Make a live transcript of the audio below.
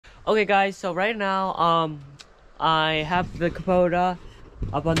Okay guys, so right now I have the Kubota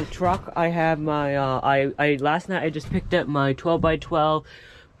up on the truck. I have my last night I just picked up my 12x12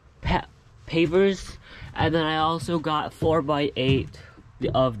 pavers, and then I also got 4x8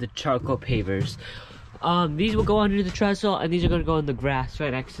 of the charcoal pavers. These will go under the trestle, and these are going to go in the grass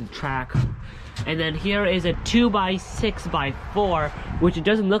right next to the track. And then here is a 2x6x4, which it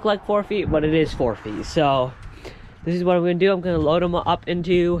doesn't look like 4 feet, but it is 4 feet. So this is what I'm going to do. I'm going to load them up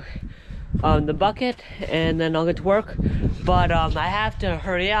into the bucket, and then I'll get to work. But I have to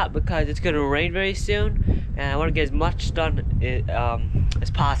hurry up because it's going to rain very soon, and I want to get as much done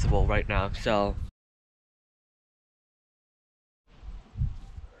as possible right now. So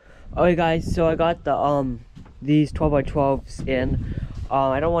okay guys, so I got the these 12x12s in.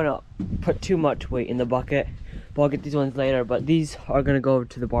 I don't want to put too much weight in the bucket, but I'll get these ones later. But these are going to go over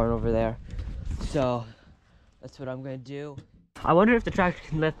to the barn over there. So that's what I'm going to do. I wonder if the tractor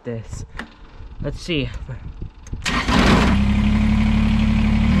can lift this. Let's see. Here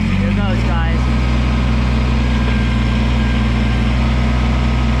it goes, guys.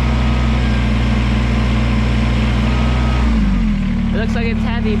 It looks like it's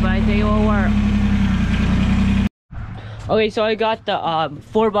heavy, but I think it will work. Okay, so I got the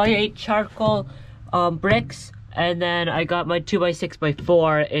 4x8 charcoal bricks, and then I got my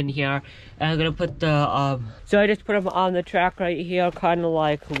 2x6x4 in here, and I'm gonna put the so I just put them on the track right here, kind of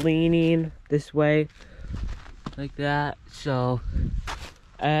like leaning this way like that. So,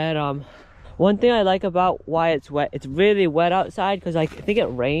 and one thing I like about why it's wet, it's really wet outside because I think it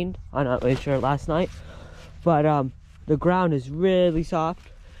rained, I'm not really sure, last night, but the ground is really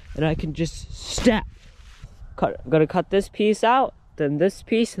soft and I can just step. I'm gonna cut this piece out, then this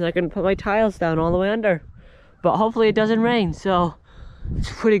piece, and I can put my tiles down all the way under. But hopefully it doesn't rain. So it's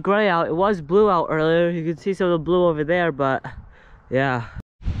pretty gray out. It was blue out earlier. You can see some of the blue over there, but yeah.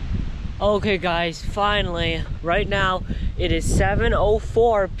 Okay guys, finally, right now it is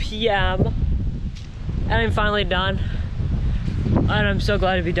 7:04 p.m. and I'm finally done. And I'm so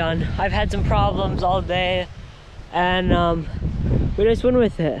glad to be done. I've had some problems all day, and we just went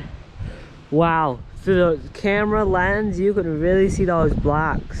with it. Wow, through the camera lens you can really see those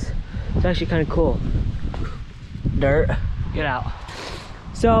blocks. It's actually kind of cool. Dirt, get out.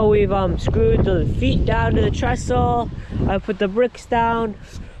 So we've screwed the feet down to the trestle. I put the bricks down.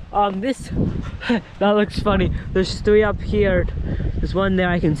 This that looks funny. There's 3 up here. There's 1 there,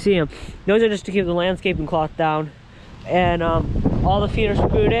 I can see them. Those are just to keep the landscaping cloth down. And all the feet are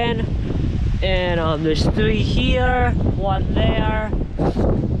screwed in. And there's 3 here, 1 there.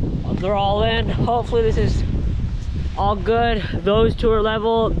 They're all in. Hopefully this is all good. Those 2 are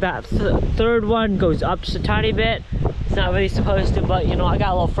level. That third one goes up just a tiny bit. It's not really supposed to, but you know, I got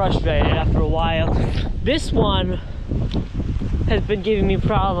a little frustrated after a while. This one has been giving me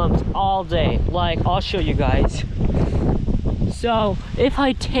problems all day. Like, I'll show you guys. So if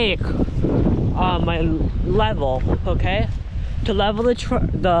I take my level, okay, to level this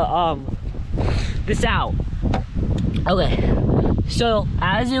out. Okay, so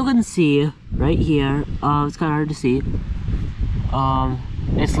as you can see right here, it's kind of hard to see.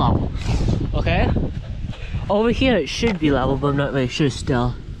 It's level. Okay. Over here it should be level, but I'm not really sure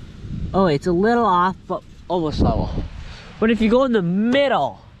still. Oh, it's a little off, but almost level. But if you go in the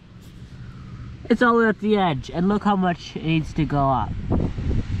middle, it's all the way at the edge, and look how much it needs to go up.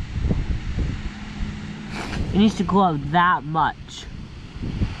 It needs to go up that much.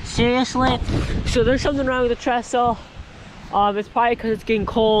 Seriously? So there's something wrong with the trestle. It's probably because it's getting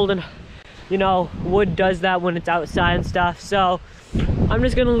cold, and you know, wood does that when it's outside and stuff. So I'm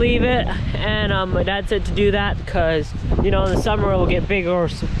just gonna leave it, and my dad said to do that because, you know, in the summer it will get bigger, or,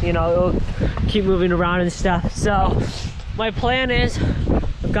 you know, it'll keep moving around and stuff. So my plan is,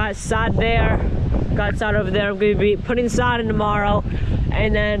 I've got sod there, got sod over there. I'm gonna be putting sod in tomorrow,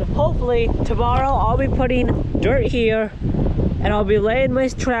 and then hopefully tomorrow I'll be putting dirt here, and I'll be laying my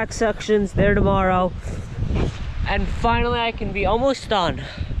track sections there tomorrow, and finally I can be almost done.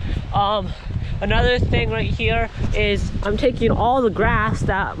 Another thing right here is I'm taking all the grass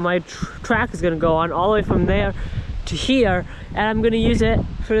that my track is going to go on all the way from there to here, and I'm going to use it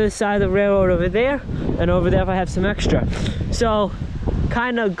for the side of the railroad over there, and over there if I have some extra. So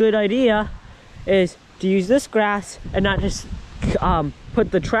kind of good idea is to use this grass and not just put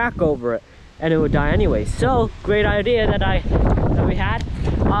the track over it, and it would die anyway. So great idea that we had.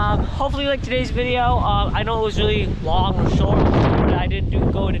 Hopefully you liked today's video. I know it was really long or short, but I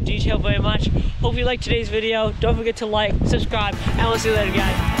didn't go into detail very much. Hope you liked today's video. Don't forget to like, subscribe, and we'll see you later,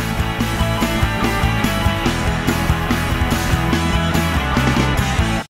 guys.